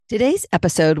Today's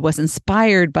episode was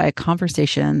inspired by a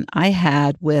conversation I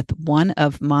had with one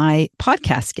of my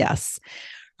podcast guests.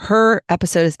 Her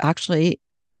episode is actually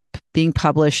being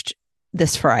published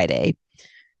this Friday.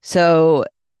 So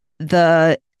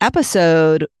the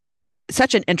episode,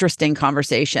 such an interesting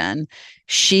conversation.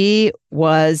 She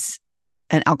was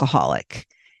an alcoholic.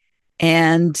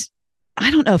 And I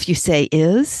don't know if you say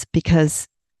is, because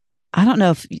I don't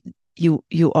know if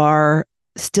you are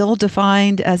still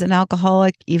defined as an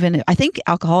alcoholic. Even I think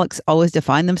alcoholics always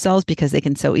define themselves because they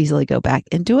can so easily go back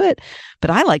into it.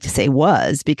 But I like to say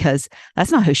was, because that's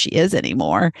not who she is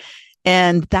anymore.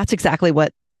 And that's exactly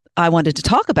what I wanted to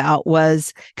talk about,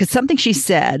 was because something she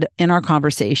said in our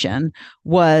conversation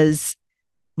was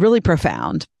really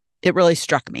profound. It really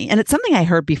struck me. And it's something I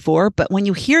heard before, but when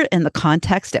you hear it in the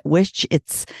context at which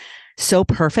it's so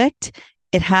perfect,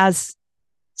 it has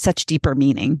such deeper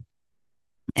meaning.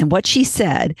 And what she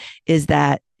said is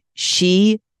that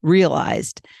she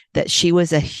realized that she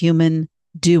was a human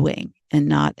doing and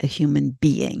not a human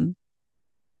being.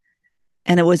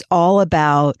 And it was all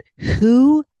about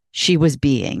who she was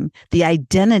being, the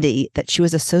identity that she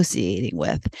was associating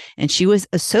with. And she was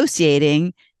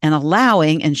associating and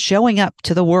allowing and showing up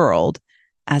to the world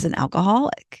as an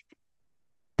alcoholic.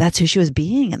 That's who she was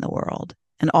being in the world.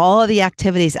 And all of the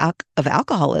activities of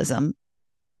alcoholism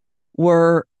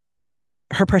were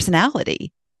her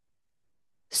personality.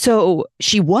 So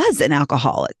she was an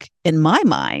alcoholic in my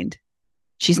mind.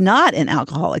 She's not an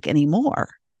alcoholic anymore.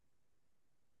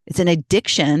 It's an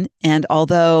addiction. And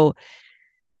although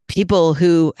people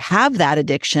who have that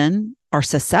addiction are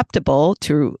susceptible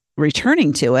to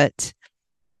returning to it,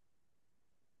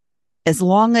 as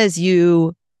long as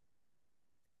you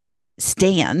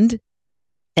stand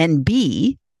and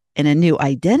be in a new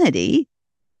identity,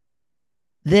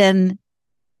 then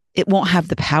it won't have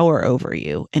the power over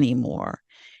you anymore.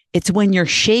 It's when you're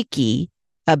shaky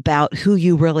about who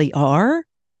you really are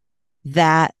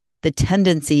that the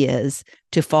tendency is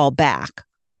to fall back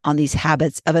on these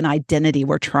habits of an identity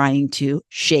we're trying to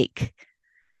shake.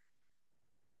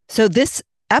 So this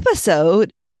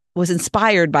episode was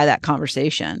inspired by that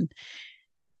conversation.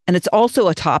 And it's also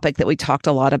a topic that we talked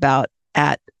a lot about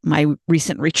at my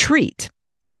recent retreat.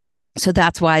 So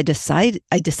that's why I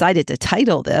decided to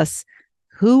title this,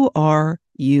 Who Are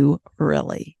You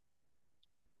Really?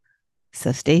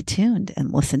 So stay tuned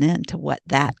and listen in to what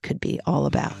that could be all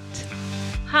about.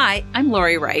 Hi, I'm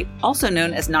Lori Wright, also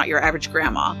known as Not Your Average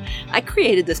Grandma. I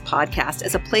created this podcast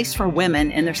as a place for women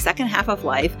in their second half of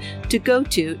life to go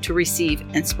to receive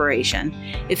inspiration.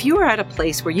 If you are at a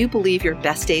place where you believe your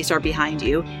best days are behind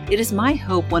you, it is my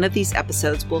hope one of these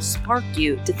episodes will spark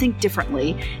you to think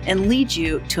differently and lead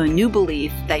you to a new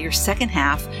belief that your second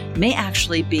half may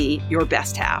actually be your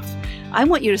best half. I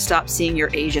want you to stop seeing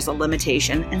your age as a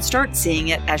limitation and start seeing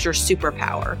it as your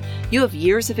superpower. You have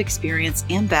years of experience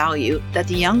and value that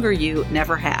the younger you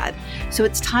never had. So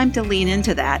it's time to lean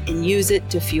into that and use it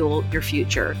to fuel your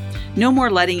future. No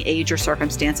more letting age or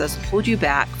circumstances hold you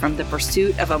back from the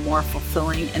pursuit of a more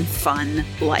fulfilling and fun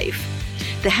life.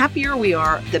 The happier we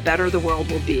are, the better the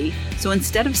world will be. So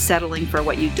instead of settling for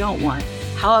what you don't want,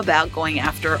 how about going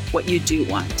after what you do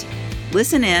want?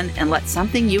 Listen in and let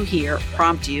something you hear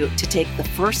prompt you to take the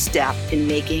first step in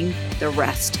making the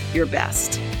rest your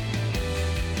best.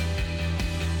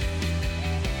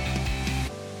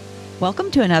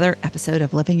 Welcome to another episode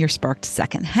of Living Your Sparked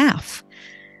Second Half.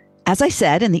 As I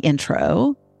said in the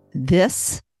intro,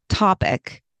 this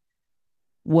topic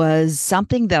was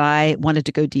something that I wanted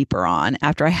to go deeper on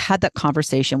after I had that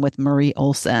conversation with Marie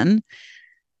Olson,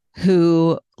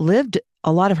 who lived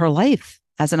a lot of her life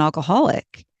as an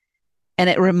alcoholic. And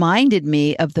it reminded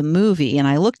me of the movie, and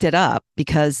I looked it up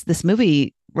because this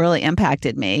movie really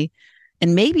impacted me.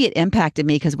 And maybe it impacted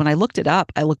me because when I looked it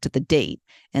up, I looked at the date,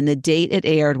 and the date it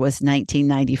aired was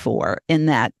 1994, in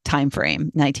that time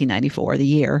frame, 1994, the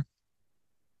year.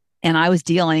 And I was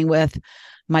dealing with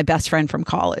my best friend from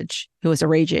college who was a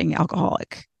raging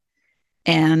alcoholic.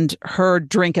 And her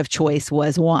drink of choice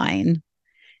was wine.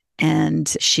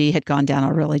 And she had gone down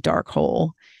a really dark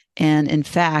hole. And in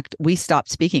fact, we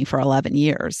stopped speaking for 11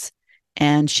 years,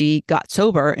 and she got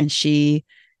sober, and she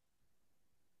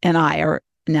and I are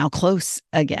now close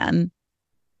again.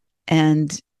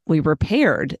 And we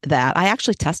repaired that. I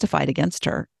actually testified against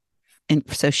her. And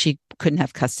so she couldn't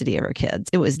have custody of her kids.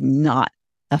 It was not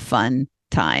a fun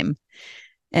time.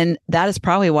 And that is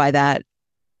probably why that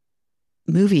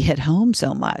movie hit home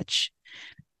so much.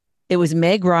 It was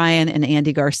Meg Ryan and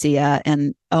Andy Garcia.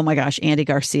 And oh my gosh, Andy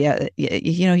Garcia,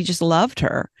 he just loved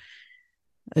her.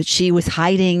 She was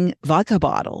hiding vodka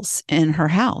bottles in her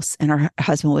house, and her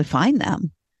husband would find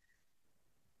them.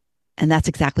 And that's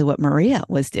exactly what Maria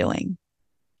was doing,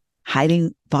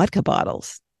 hiding vodka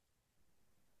bottles.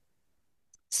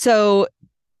 So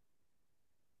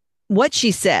what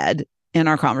she said in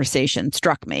our conversation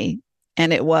struck me.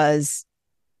 And it was,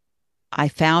 I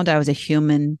found I was a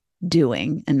human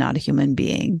doing and not a human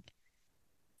being.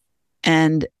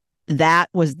 And that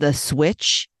was the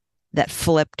switch that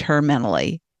flipped her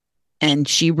mentally. And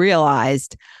she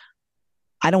realized,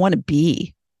 I don't want to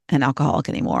be an alcoholic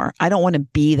anymore. I don't want to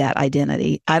be that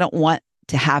identity. I don't want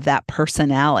to have that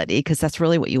personality, because that's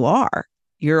really what you are.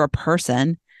 You're a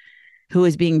person who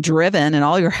is being driven, and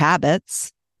all your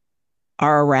habits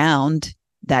are around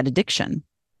that addiction.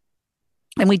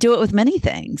 And we do it with many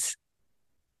things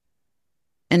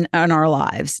in our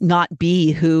lives, not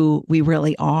be who we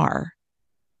really are.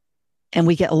 And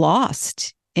we get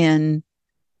lost in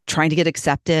trying to get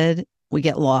accepted. We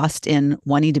get lost in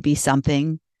wanting to be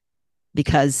something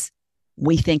because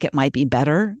we think it might be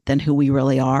better than who we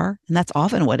really are. And that's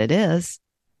often what it is.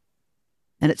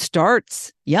 And it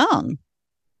starts young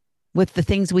with the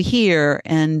things we hear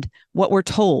and what we're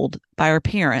told by our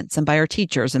parents and by our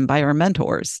teachers and by our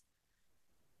mentors.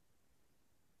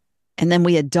 And then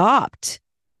we adopt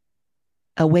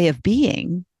a way of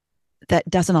being that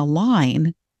doesn't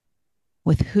align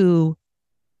with who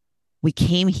we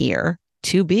came here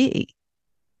to be.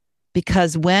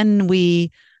 Because when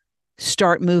we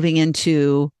start moving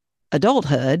into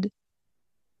adulthood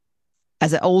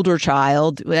as an older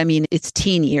child, I mean, it's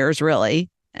teen years really,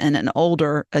 and an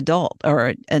older adult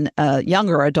or a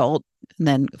younger adult, and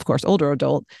then of course, older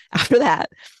adult after that.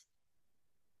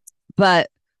 But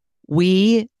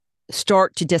we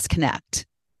start to disconnect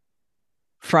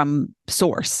from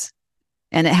source,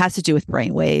 and it has to do with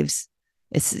brain waves.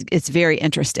 It's very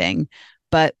interesting,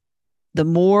 but the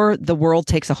more the world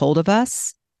takes a hold of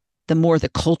us, the more the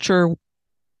culture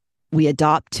we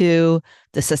adopt to,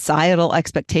 the societal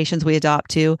expectations we adopt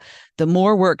to, the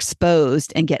more we're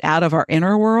exposed and get out of our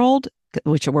inner world,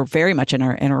 which we're very much in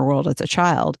our inner world as a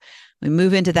child. We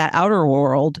move into that outer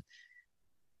world,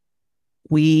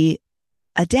 we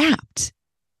adapt.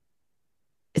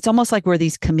 It's almost like we're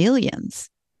these chameleons,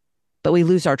 but we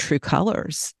lose our true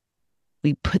colors.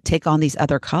 We take on these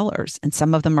other colors, and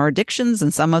some of them are addictions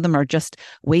and some of them are just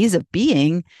ways of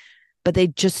being, but they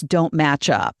just don't match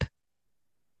up.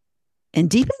 And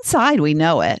deep inside, we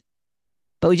know it,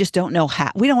 but we just don't know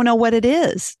how. We don't know what it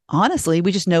is. Honestly,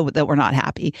 we just know that we're not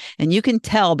happy. And you can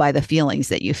tell by the feelings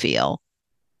that you feel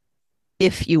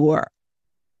if you are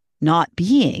not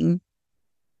being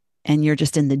and you're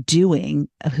just in the doing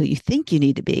of who you think you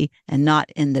need to be and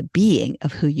not in the being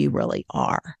of who you really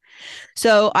are.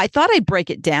 So I thought I'd break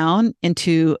it down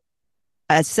into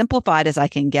as simplified as I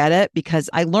can get it, because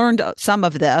I learned some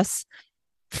of this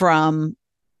from,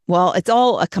 well, it's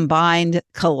all a combined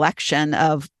collection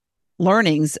of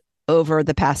learnings over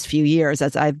the past few years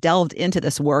as I've delved into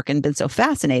this work and been so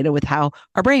fascinated with how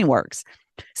our brain works.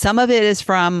 Some of it is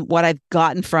from what I've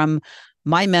gotten from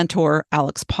my mentor,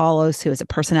 Alex Paulos, who is a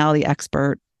personality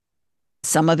expert.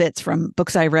 Some of it's from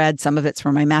books I read. Some of it's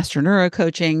from my master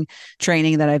neurocoaching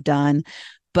training that I've done.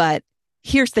 But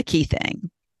here's the key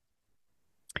thing.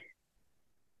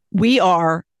 We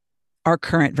are our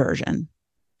current version,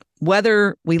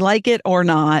 whether we like it or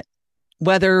not,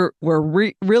 whether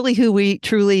we're really who we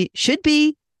truly should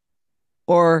be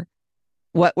or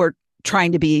what we're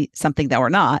trying to be something that we're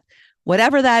not.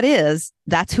 Whatever that is,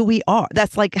 that's who we are.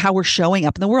 That's like how we're showing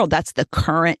up in the world. That's the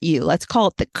current you. Let's call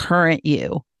it the current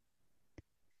you.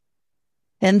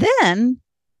 And then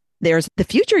there's the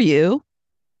future you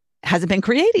hasn't been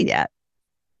created yet.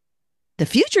 The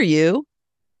future you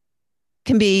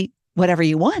can be whatever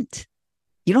you want.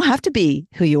 You don't have to be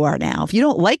who you are now. If you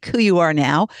don't like who you are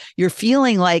now, you're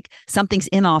feeling like something's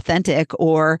inauthentic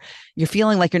or you're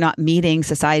feeling like you're not meeting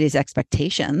society's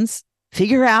expectations,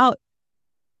 figure out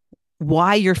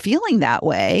why you're feeling that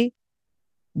way,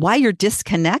 why you're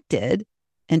disconnected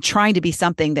and trying to be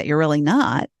something that you're really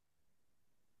not,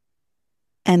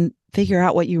 and figure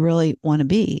out what you really want to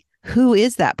be. Who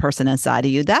is that person inside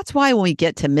of you? That's why when we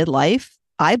get to midlife,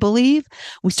 I believe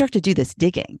we start to do this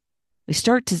digging. We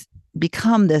start to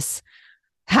become this,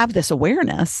 have this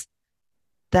awareness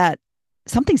that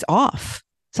something's off.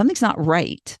 Something's not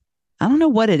right. I don't know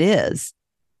what it is.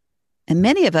 And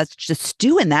many of us just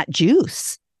stew in that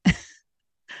juice.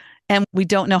 And we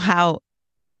don't know how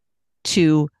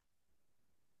to,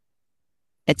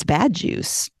 it's bad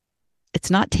juice.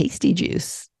 It's not tasty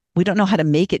juice. We don't know how to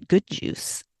make it good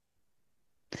juice.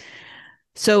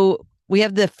 So we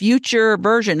have the future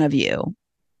version of you.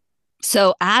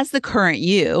 So as the current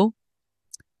you,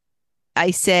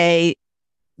 I say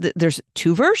that there's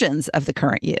two versions of the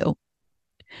current you.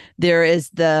 There is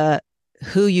the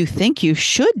who you think you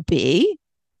should be,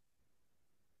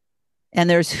 and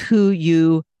there's who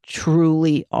you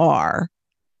truly are.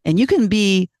 And you can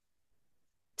be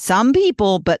some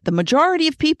people, but the majority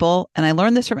of people, and I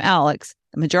learned this from Alex,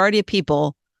 the majority of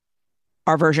people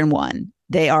are version 1.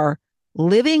 They are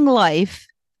living life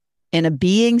in a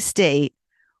being state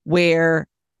where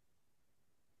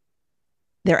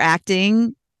they're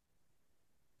acting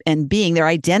and being, their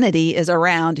identity is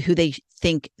around who they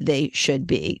think they should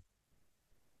be.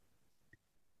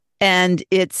 And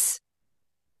it's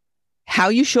how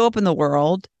you show up in the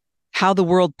world, how the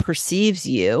world perceives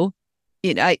you,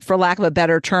 for lack of a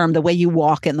better term, the way you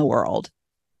walk in the world.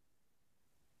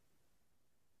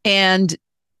 And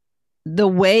the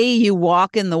way you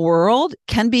walk in the world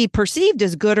can be perceived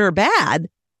as good or bad.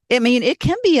 I mean, it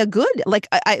can be a good, like,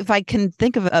 if I can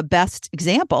think of a best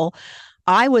example,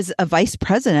 I was a vice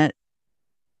president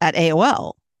at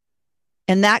AOL,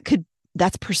 and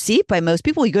that's perceived by most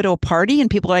people. You go to a party and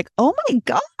people are like, oh my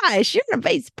gosh, you're a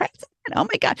vice president. Oh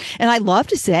my God. And I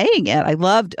loved saying it. I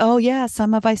loved, oh yes,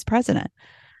 I'm a vice president.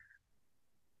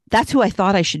 That's who I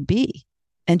thought I should be.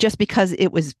 And just because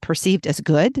it was perceived as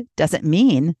good doesn't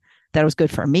mean that it was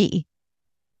good for me.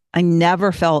 I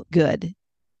never felt good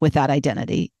with that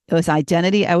identity. It was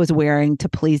identity I was wearing to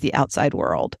please the outside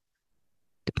world,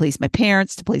 to please my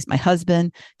parents, to please my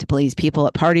husband, to please people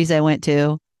at parties I went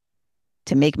to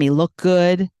make me look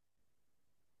good.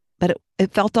 But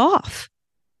it felt off.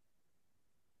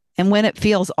 And when it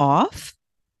feels off,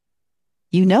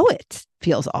 it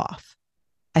feels off.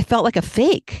 I felt like a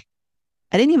fake.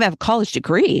 I didn't even have a college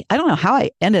degree. I don't know how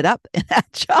I ended up in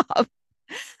that job.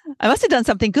 I must have done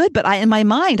something good, but in my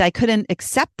mind, I couldn't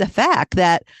accept the fact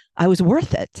that I was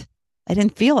worth it. I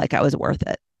didn't feel like I was worth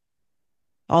it.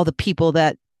 All the people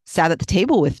that sat at the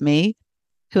table with me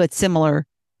who had similar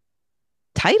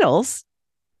titles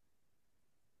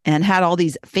and had all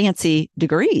these fancy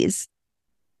degrees.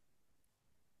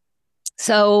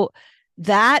 So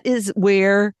that is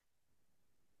where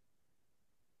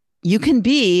you can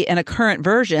be in a current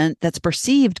version that's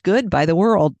perceived good by the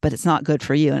world, but it's not good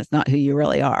for you and it's not who you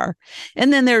really are.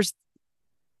 And then there's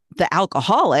the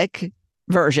alcoholic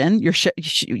version. You're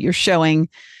showing,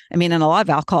 I mean, and a lot of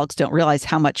alcoholics don't realize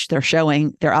how much they're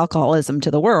showing their alcoholism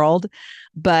to the world,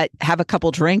 but have a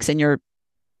couple drinks and you're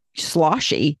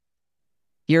sloshy.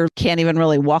 You can't even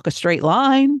really walk a straight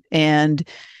line, and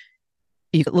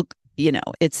you look,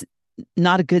 it's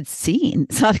not a good scene.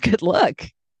 It's not a good look,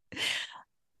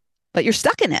 but you're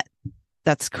stuck in it.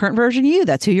 That's current version you.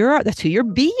 That's who you are. That's who you're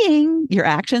being. Your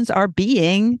actions are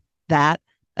being that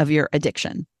of your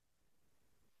addiction.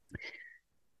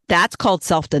 That's called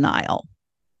self-denial.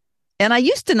 And I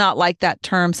used to not like that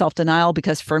term self-denial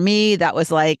because for me, that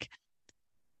was like,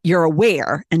 you're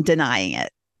aware and denying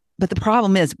it. But the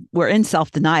problem is we're in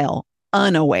self-denial,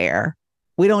 unaware.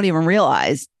 We don't even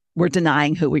realize we're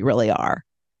denying who we really are.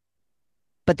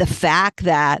 But the fact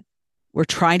that we're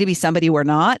trying to be somebody we're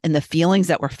not, and the feelings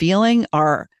that we're feeling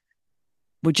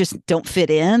we just don't fit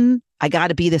in. I got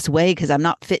to be this way because I'm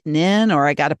not fitting in, or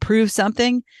I got to prove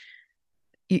something.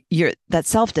 That's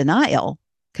self-denial,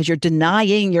 because you're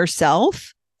denying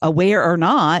yourself, aware or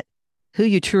not, who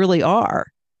you truly are.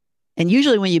 And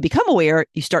usually when you become aware,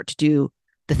 you start to do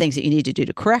the things that you need to do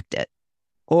to correct it.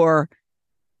 Or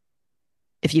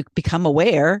if you become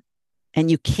aware and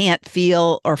you can't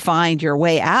feel or find your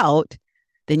way out,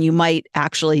 then you might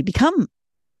actually become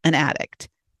an addict.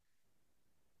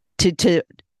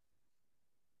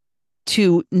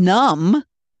 To numb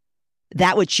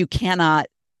that which you cannot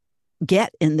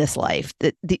get in this life,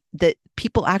 that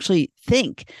people actually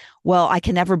think, well, I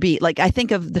can never be, like, I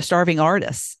think of the starving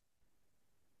artists,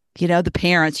 the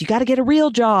parents, you got to get a real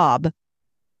job.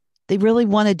 They really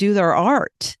want to do their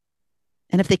art.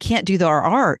 And if they can't do their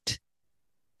art,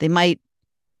 they might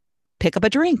pick up a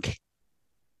drink.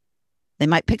 They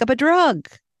might pick up a drug.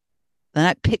 They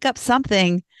might pick up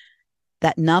something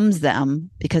that numbs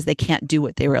them because they can't do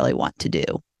what they really want to do.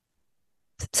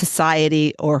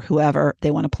 Society or whoever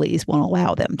they want to please won't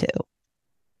allow them to.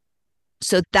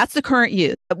 So that's the current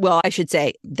you. Well, I should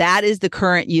say that is the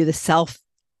current you, the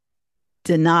self-denial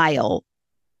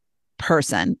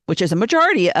person, which is a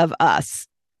majority of us,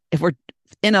 if we're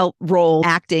in a role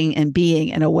acting and being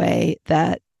in a way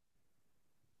that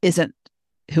isn't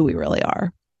who we really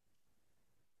are.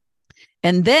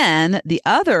 And then the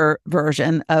other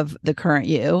version of the current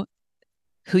you,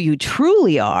 who you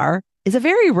truly are, is a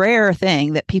very rare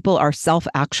thing that people are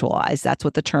self-actualized. That's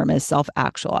what the term is,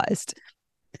 self-actualized.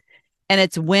 And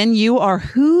it's when you are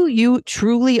who you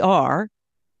truly are.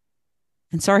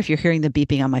 And sorry if you're hearing the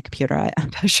beeping on my computer. I'm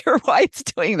not sure why it's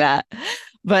doing that.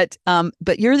 But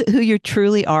you're who you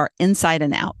truly are inside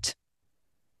and out.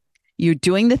 You're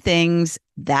doing the things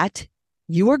that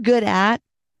you are good at.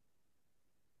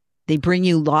 They bring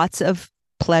you lots of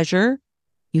pleasure.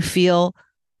 You feel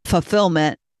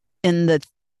fulfillment in the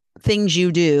things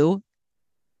you do.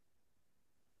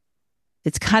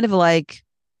 It's kind of like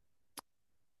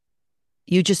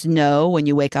you just know when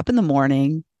you wake up in the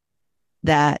morning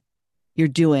that you're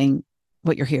doing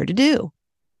what you're here to do,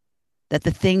 that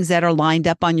the things that are lined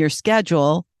up on your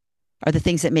schedule are the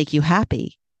things that make you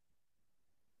happy.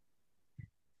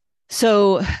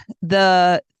 So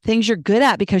the things you're good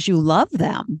at because you love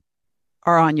them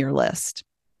are on your list.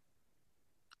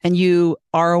 And you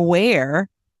are aware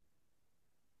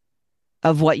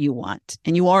of what you want.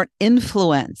 And you aren't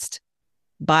influenced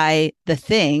by the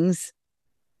things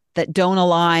that don't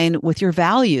align with your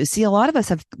values. See, a lot of us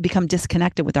have become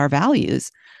disconnected with our values.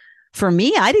 For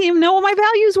me, I didn't even know what my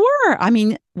values were. I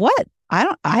mean, what?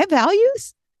 I have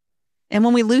values. And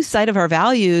when we lose sight of our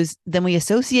values, then we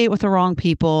associate with the wrong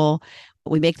people,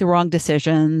 we make the wrong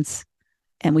decisions,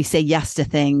 and we say yes to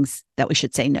things that we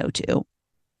should say no to.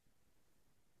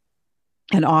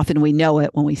 And often we know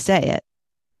it when we say it.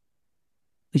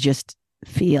 We just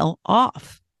feel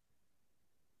off.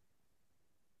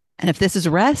 And if this is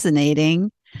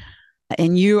resonating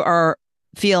and you are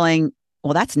feeling,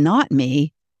 well, that's not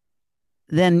me,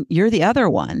 then you're the other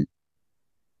one.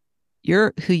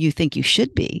 You're who you think you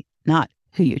should be, not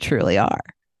who you truly are.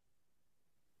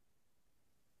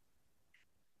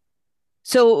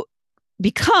 So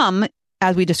become,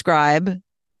 as we describe,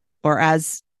 or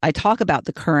as I talk about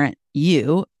the current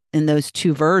you in those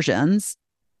two versions,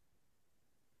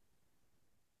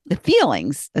 the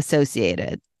feelings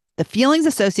associated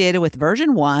with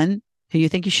version 1, who you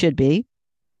think you should be.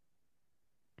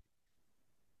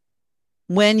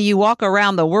 When you walk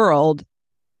around the world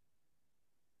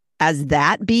as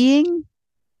that being,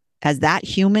 as that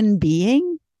human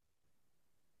being,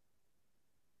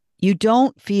 you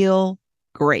don't feel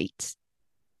great.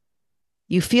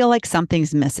 You feel like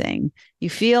something's missing. You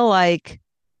feel like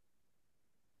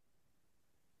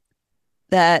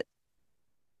that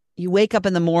you wake up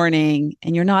in the morning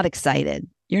and you're not excited.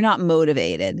 You're not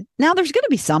motivated. Now, there's going to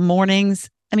be some mornings.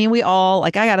 I mean, we all,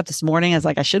 like, I got up this morning. I was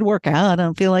like, I should work out. I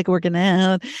don't feel like working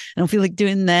out. I don't feel like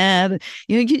doing that.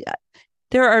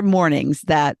 There are mornings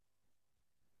that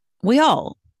we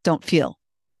all don't feel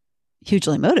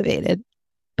hugely motivated.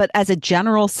 But as a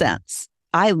general sense,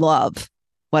 I love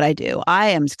what I do. I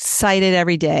am excited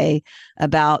every day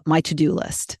about my to-do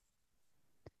list.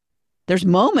 There's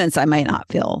moments I might not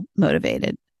feel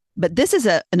motivated, but this is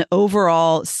an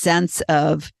overall sense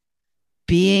of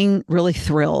being really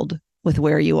thrilled with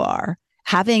where you are,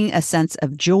 having a sense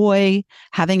of joy,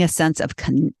 having a sense of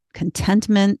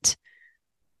contentment,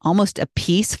 almost a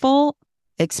peaceful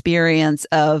experience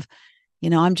of,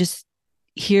 I'm just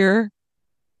here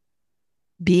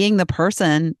being the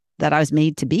person that I was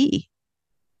made to be.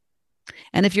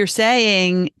 And if you're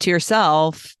saying to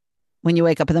yourself when you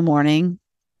wake up in the morning,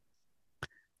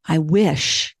 I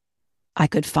wish I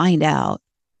could find out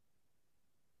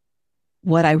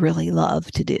what I really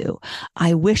love to do.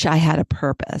 I wish I had a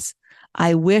purpose.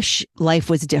 I wish life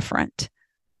was different.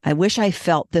 I wish I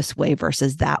felt this way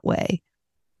versus that way.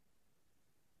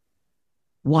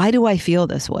 Why do I feel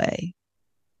this way?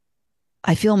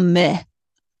 I feel meh.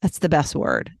 That's the best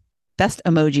word, best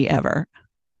emoji ever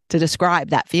to describe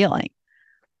that feeling.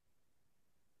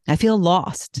 I feel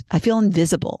lost. I feel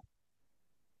invisible.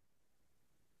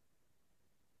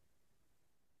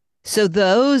 So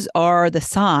those are the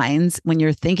signs when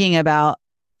you're thinking about,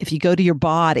 if you go to your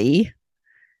body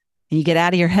and you get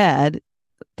out of your head,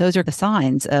 those are the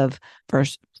signs of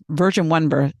version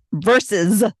 1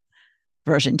 versus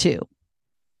version 2.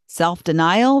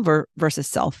 Self-denial versus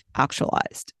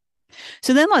self-actualized.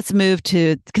 So then let's move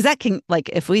to, because that can, like,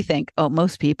 if we think, oh,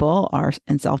 most people are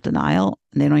in self-denial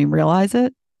and they don't even realize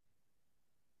it.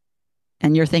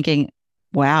 And you're thinking,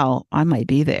 wow, I might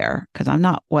be there because I'm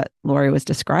not what Lori was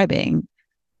describing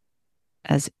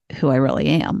as who I really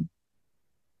am.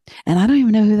 And I don't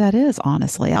even know who that is,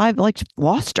 honestly. I've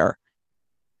lost her.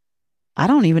 I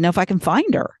don't even know if I can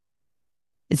find her.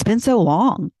 It's been so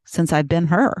long since I've been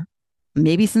her.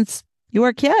 Maybe since you were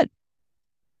a kid.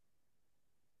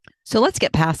 So let's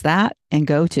get past that and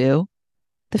go to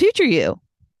the future you.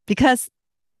 Because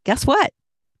guess what?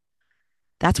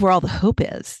 That's where all the hope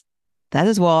is. That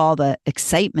is where all the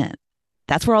excitement,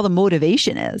 that's where all the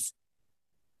motivation is.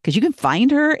 Because you can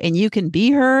find her and you can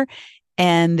be her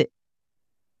and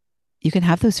you can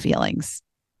have those feelings.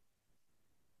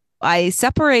 I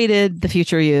separated the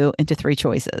future you into 3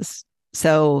 choices.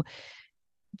 So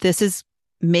this is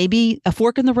maybe a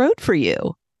fork in the road for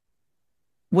you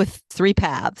with 3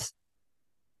 paths,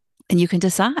 and you can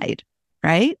decide,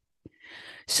 right?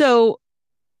 So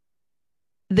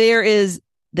there is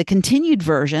the continued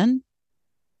version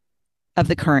of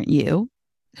the current you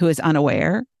who is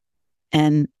unaware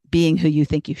and being who you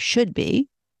think you should be.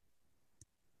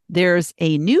 There's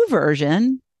a new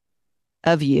version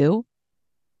of you,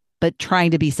 but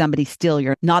trying to be somebody still.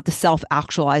 You're not the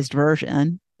self-actualized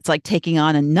version. It's like taking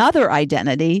on another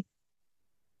identity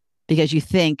because you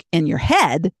think in your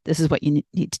head, this is what you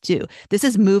need to do. This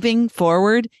is moving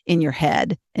forward in your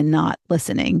head and not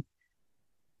listening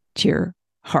to your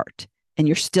heart. And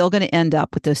you're still going to end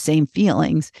up with those same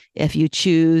feelings if you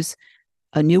choose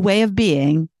a new way of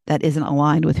being that isn't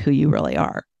aligned with who you really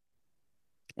are.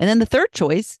 And then the third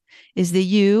choice is the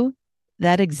you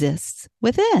that exists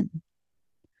within.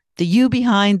 The you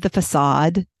behind the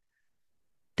facade,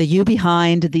 the you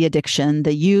behind the addiction,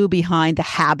 the you behind the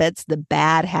habits, the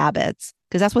bad habits,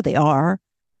 because that's what they are.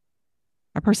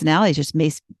 Our personality is just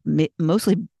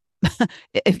mostly,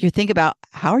 if you think about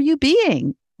how are you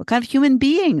being? What kind of human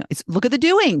being? Look at the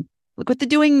doing. Look what the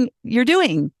doing you're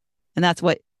doing. And that's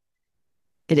what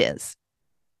it is.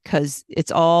 Because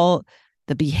it's all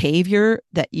the behavior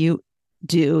that you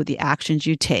do, the actions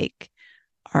you take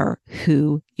are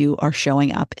who you are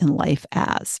showing up in life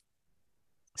as.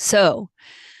 So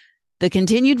the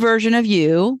continued version of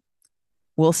you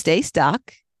will stay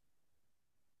stuck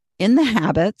in the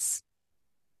habits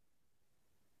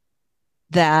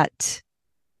that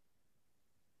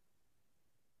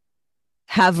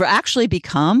have actually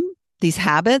become, these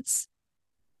habits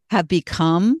have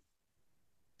become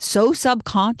so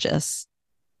subconscious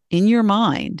in your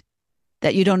mind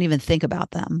that you don't even think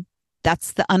about them.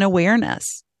 That's the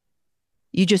unawareness.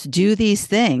 You just do these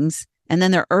things and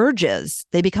then they're urges.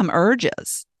 They become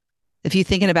urges. If you're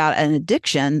thinking about an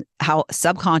addiction, how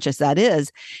subconscious that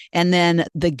is. And then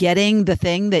getting the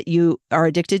thing that you are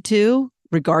addicted to,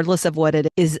 regardless of what it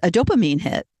is, a dopamine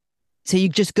hit. So you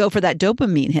just go for that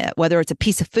dopamine hit, whether it's a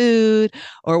piece of food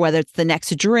or whether it's the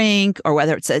next drink or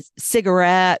whether it's a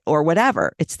cigarette or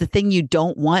whatever. It's the thing you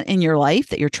don't want in your life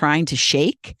that you're trying to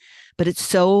shake, but it's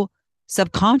so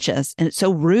subconscious and it's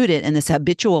so rooted in this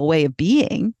habitual way of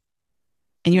being,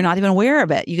 and you're not even aware of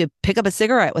it. You could pick up a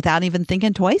cigarette without even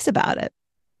thinking twice about it.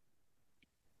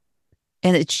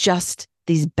 And it's just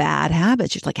these bad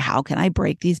habits. It's like, how can I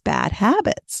break these bad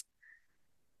habits?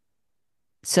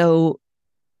 So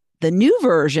the new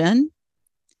version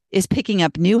is picking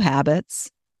up new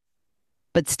habits,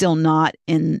 but still not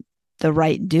in the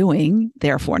right doing,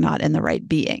 therefore not in the right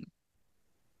being.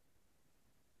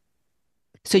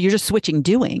 So you're just switching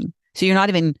doing. So you're not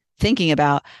even thinking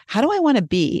about, how do I want to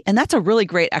be? And that's a really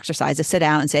great exercise to sit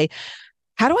down and say,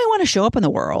 how do I want to show up in the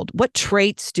world? What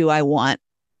traits do I want?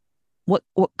 What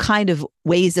kind of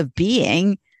ways of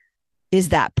being is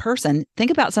that person? Think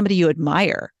about somebody you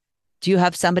admire. Do you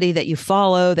have somebody that you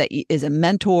follow that is a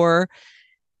mentor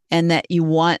and that you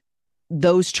want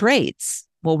those traits?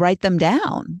 Well, write them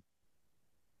down.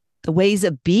 The ways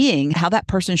of being, how that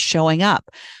person's showing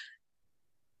up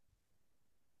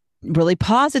really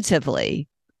positively,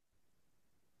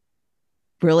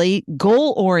 really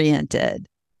goal-oriented.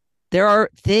 There are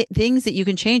things that you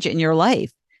can change in your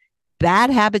life.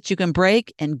 Bad habits you can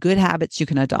break and good habits you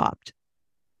can adopt.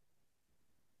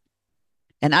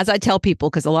 And as I tell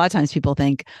people, because a lot of times people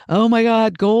think, oh my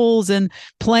God, goals and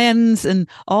plans and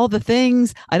all the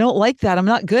things, I don't like that. I'm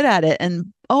not good at it.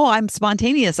 And oh, I'm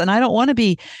spontaneous and I don't want to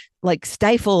be like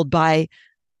stifled by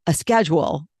a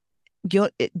schedule.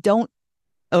 Don't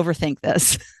overthink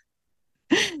this.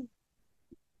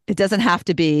 It doesn't have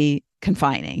to be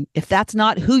confining. If that's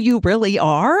not who you really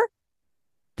are,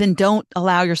 then don't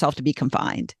allow yourself to be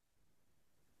confined.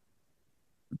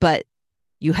 But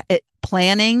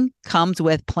planning comes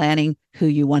with planning who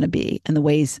you want to be and the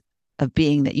ways of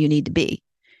being that you need to be.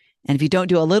 And if you don't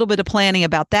do a little bit of planning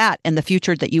about that and the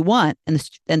future that you want and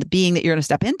the being that you're going to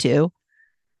step into,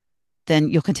 then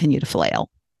you'll continue to flail.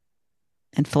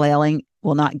 And flailing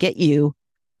will not get you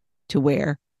to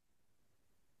where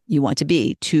you want to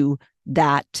be, to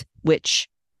that which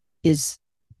is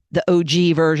the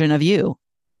OG version of you.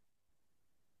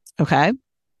 Okay?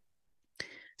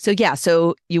 So yeah,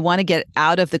 so you want to get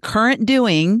out of the current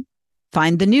doing,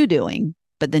 find the new doing,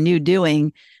 but the new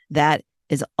doing that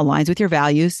aligns with your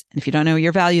values. And if you don't know what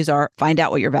your values are, find out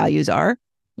what your values are,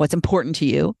 what's important to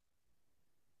you.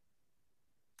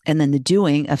 And then the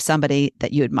doing of somebody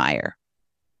that you admire.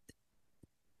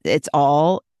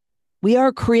 We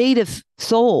are creative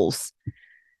souls.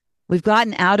 We've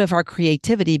gotten out of our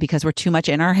creativity because we're too much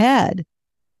in our head.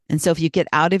 And so if you get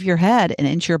out of your head and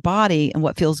into your body and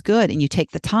what feels good, and you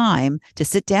take the time to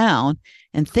sit down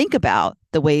and think about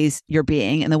the ways you're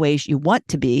being and the ways you want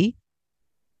to be,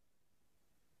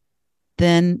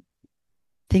 then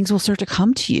things will start to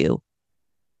come to you.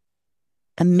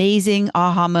 Amazing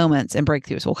aha moments and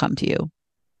breakthroughs will come to you.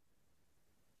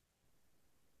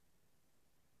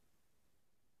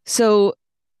 So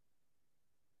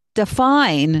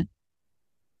define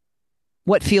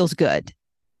what feels good.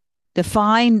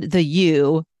 Define the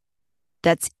you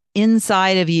that's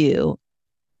inside of you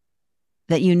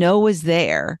that you know is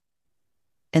there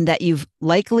and that you've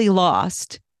likely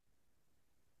lost.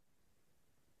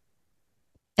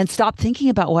 And stop thinking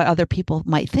about what other people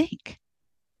might think.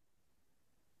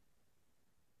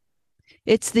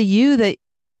 It's the you that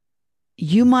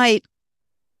you might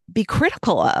be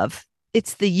critical of.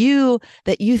 It's the you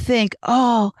that you think,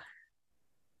 oh,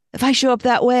 if I show up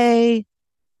that way,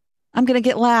 I'm going to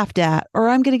get laughed at, or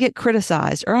I'm going to get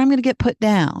criticized, or I'm going to get put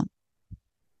down.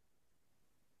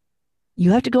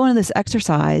 You have to go into this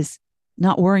exercise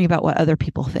not worrying about what other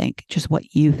people think, just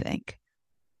what you think.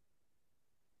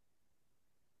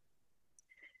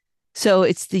 So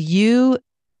it's the you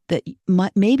that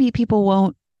maybe people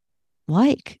won't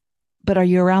like, but are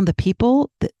you around the people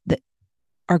that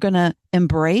are going to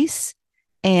embrace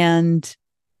and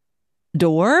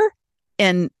adore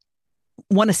and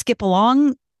want to skip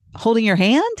along holding your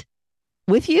hand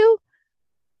with you?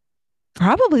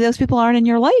 Probably those people aren't in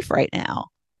your life right now.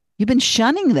 You've been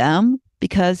shunning them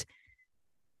because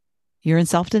you're in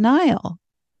self-denial.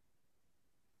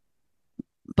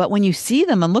 But when you see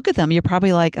them and look at them, you're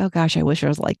probably like, oh gosh, I wish I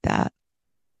was like that.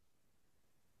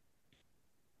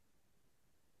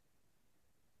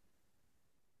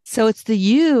 So it's the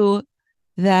you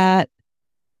that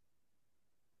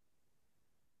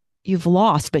you've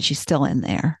lost, but she's still in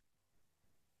there.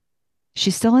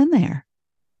 She's still in there,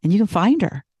 and you can find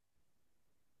her.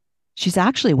 She's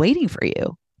actually waiting for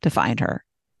you to find her.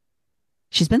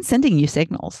 She's been sending you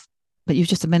signals, but you've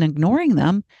just been ignoring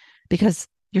them because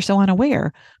you're so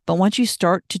unaware. But once you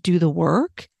start to do the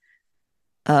work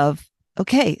of,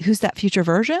 okay, who's that future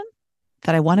version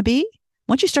that I want to be?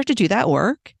 Once you start to do that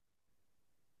work,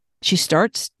 she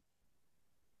starts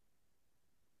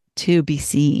to be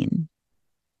seen.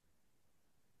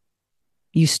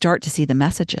 You start to see the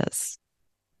messages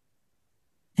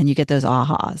and you get those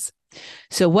ahas.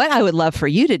 So what I would love for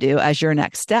you to do as your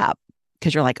next step,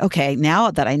 because you're like, okay, now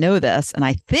that I know this, and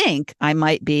I think I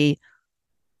might be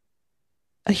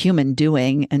a human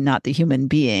doing and not the human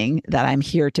being that I'm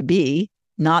here to be,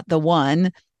 not the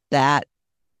one that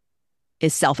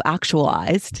is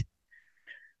self-actualized.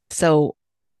 So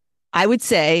I would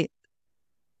say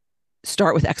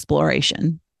start with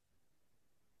exploration.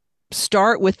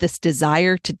 Start with this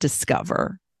desire to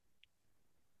discover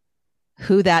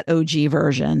who that OG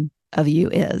version of you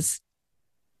is.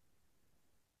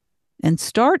 And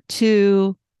start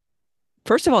to,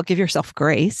 first of all, give yourself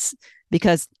grace,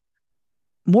 because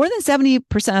more than 70%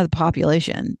 of the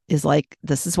population is like,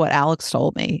 this is what Alex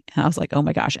told me. And I was like, oh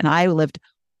my gosh. And I lived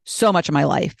so much of my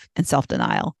life in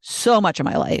self-denial, so much of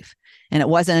my life. And it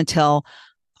wasn't until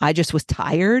I just was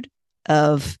tired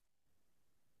of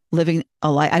living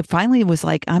a life, I finally was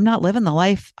like, I'm not living the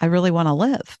life I really want to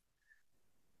live.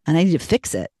 And I need to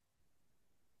fix it.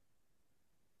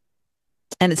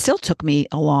 And it still took me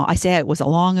I say it was a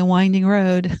long and winding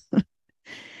road,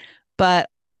 but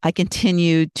I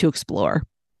continued to explore.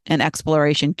 And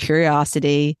exploration,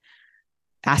 curiosity,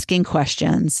 asking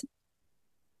questions,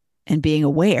 and being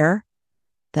aware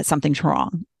that something's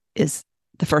wrong is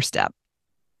the first step.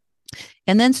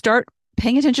 And then start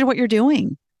paying attention to what you're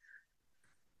doing.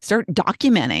 Start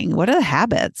documenting, what are the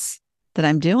habits that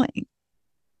I'm doing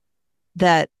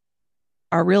that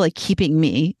are really keeping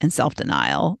me in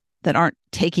self-denial, that aren't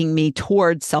taking me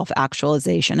towards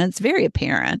self-actualization. And it's very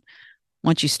apparent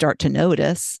once you start to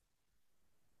notice.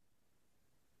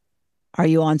 Are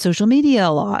you on social media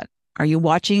a lot? Are you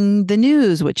watching the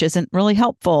news, which isn't really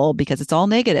helpful because it's all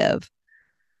negative?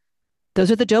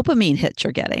 Those are the dopamine hits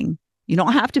you're getting. You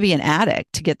don't have to be an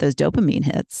addict to get those dopamine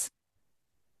hits.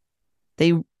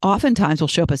 They oftentimes will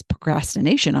show up as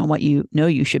procrastination on what you know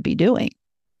you should be doing.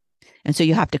 And so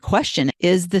you have to question,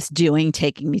 is this doing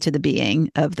taking me to the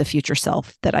being of the future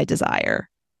self that I desire?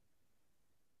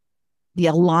 The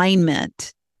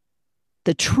alignment,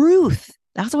 the truth.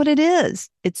 That's what it is.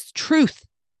 It's truth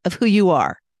of who you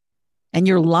are. And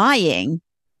you're lying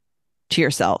to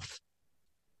yourself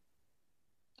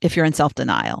if you're in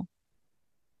self-denial.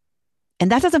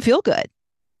 And that doesn't feel good.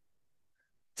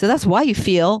 So that's why you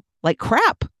feel like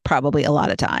crap, probably a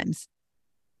lot of times.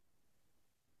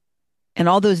 And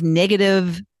all those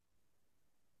negative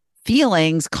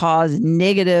feelings cause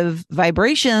negative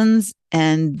vibrations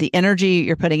and the energy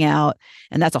you're putting out.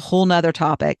 And that's a whole nother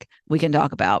topic we can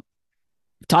talk about.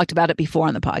 Talked about it before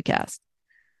on the podcast.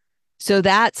 So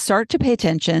that start to pay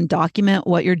attention, document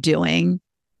what you're doing.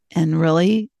 And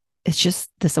really, it's just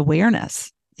this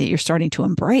awareness that you're starting to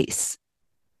embrace.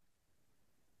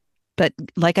 But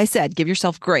like I said, give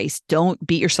yourself grace. Don't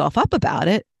beat yourself up about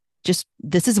it. Just,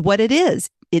 this is what it is.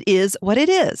 It is what it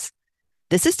is.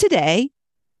 This is today.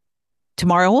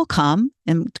 Tomorrow will come,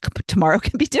 and tomorrow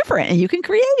can be different, and you can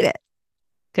create it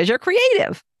because you're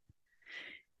creative.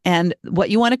 And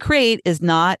what you want to create is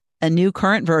not a new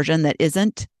current version that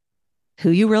isn't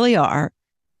who you really are.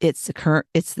 It's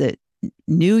the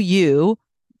new you,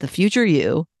 the future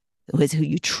you, who is who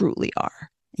you truly are.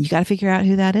 And you got to figure out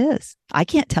who that is. I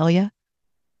can't tell you.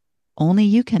 Only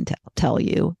you can tell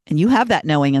you. And you have that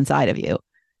knowing inside of you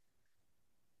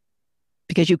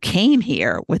because you came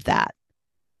here with that.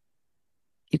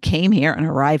 You came here and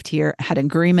arrived here, had an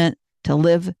agreement to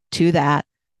live to that.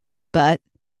 But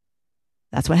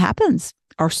that's what happens.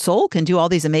 Our soul can do all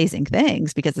these amazing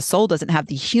things because the soul doesn't have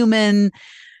the human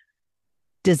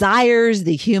desires,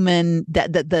 the human,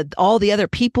 all the other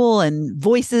people and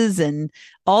voices and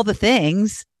all the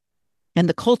things and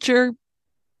the culture.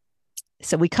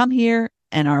 So we come here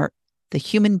and the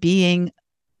human being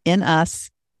in us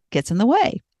gets in the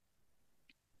way.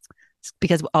 It's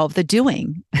because of the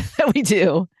doing that we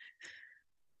do.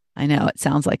 I know it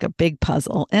sounds like a big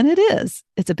puzzle, and it is.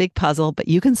 It's a big puzzle, but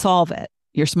you can solve it.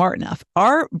 You're smart enough.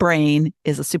 Our brain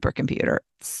is a supercomputer,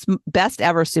 best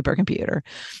ever supercomputer.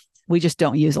 We just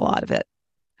don't use a lot of it.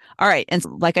 All right. And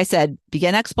like I said,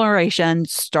 begin exploration,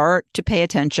 start to pay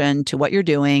attention to what you're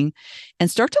doing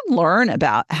and start to learn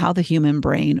about how the human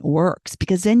brain works,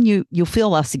 because then you'll feel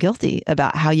less guilty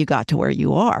about how you got to where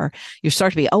you are. You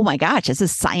start to be, oh my gosh, this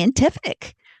is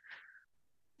scientific.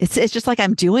 It's just like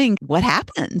I'm doing what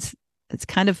happens. It's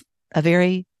kind of a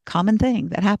very common thing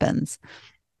that happens.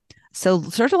 So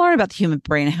start to learn about the human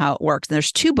brain and how it works. And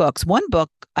there's 2 books. One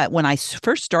book, when I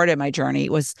first started my journey,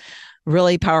 was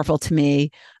really powerful to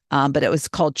me. But it was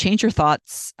called Change Your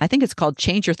Thoughts. I think it's called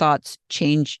Change Your Thoughts,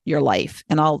 Change Your Life.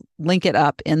 And I'll link it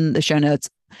up in the show notes.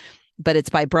 But it's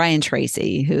by Brian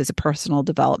Tracy, who is a personal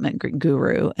development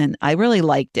guru. And I really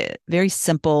liked it. Very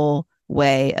simple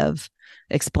way of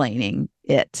explaining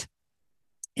it.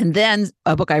 And then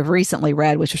a book I've recently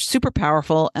read, which was super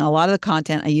powerful, and a lot of the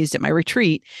content I used at my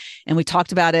retreat. And we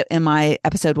talked about it in my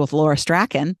episode with Laura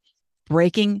Strachan,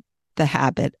 Breaking the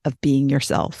Habit of Being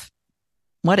Yourself.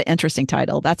 What an interesting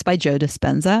title. That's by Joe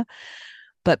Dispenza.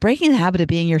 But breaking the habit of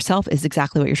being yourself is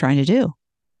exactly what you're trying to do.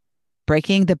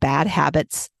 Breaking the bad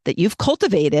habits that you've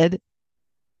cultivated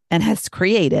and has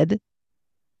created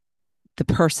the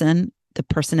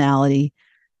personality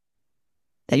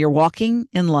that you're walking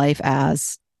in life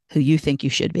as who you think you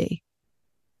should be.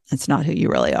 It's not who you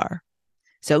really are.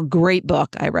 So great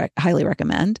book. I highly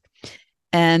recommend.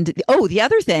 And the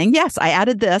other thing, yes, I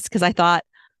added this because I thought,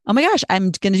 oh my gosh,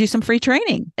 I'm going to do some free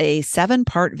training, a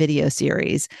 7-part video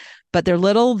series, but they're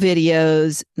little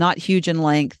videos, not huge in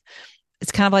length.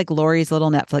 It's kind of like Lori's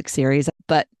little Netflix series,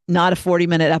 but not a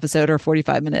 40-minute episode or a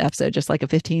 45-minute episode, just like a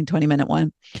 15, 20-minute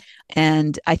one.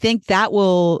 And I think that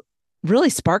will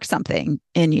really spark something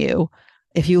in you.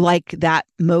 If you like that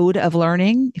mode of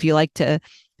learning, if you like to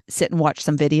sit and watch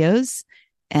some videos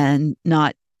and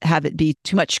not have it be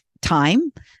too much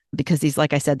time, because these,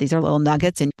 like I said, these are little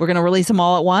nuggets and we're going to release them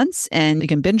all at once and you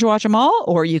can binge watch them all,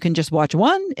 or you can just watch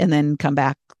one and then come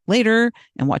back later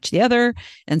and watch the other.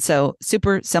 And so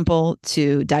super simple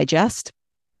to digest.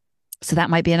 So that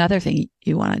might be another thing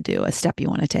you want to do, a step you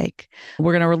want to take.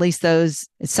 We're going to release those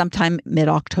sometime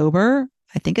mid-October.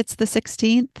 I think it's the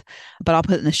 16th, but I'll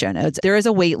put it in the show notes. There is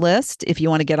a wait list if you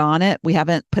want to get on it. We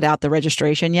haven't put out the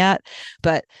registration yet,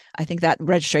 but I think that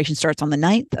registration starts on the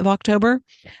 9th of October.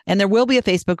 And there will be a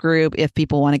Facebook group if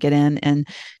people want to get in and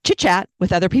chit chat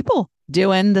with other people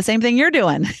doing the same thing you're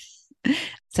doing.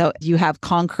 So you have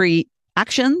concrete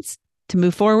actions to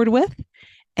move forward with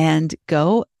and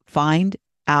go find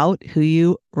out who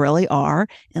you really are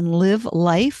and live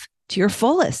life to your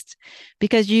fullest,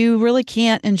 because you really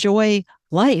can't enjoy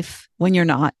life when you're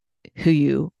not who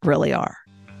you really are.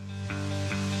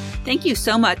 Thank you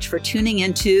so much for tuning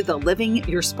into the Living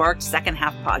Your Spark Second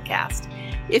Half podcast.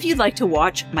 If you'd like to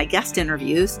watch my guest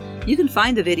interviews, you can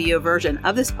find the video version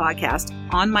of this podcast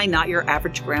on my Not Your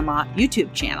Average Grandma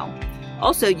YouTube channel.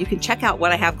 Also, you can check out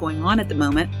what I have going on at the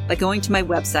moment by going to my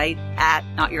website at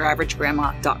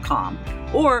notyouraveragegrandma.com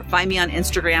or find me on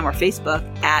Instagram or Facebook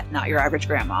at Not Your Average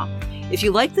Grandma. If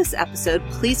you like this episode,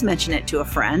 please mention it to a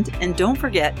friend, and don't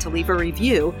forget to leave a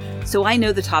review so I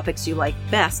know the topics you like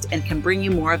best and can bring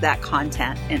you more of that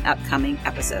content in upcoming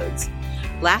episodes.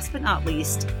 Last but not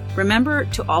least, remember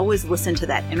to always listen to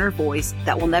that inner voice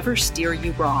that will never steer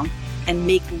you wrong and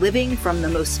make living from the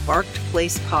most sparked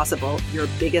place possible your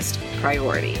biggest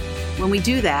priority. When we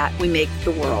do that, we make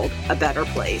the world a better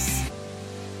place.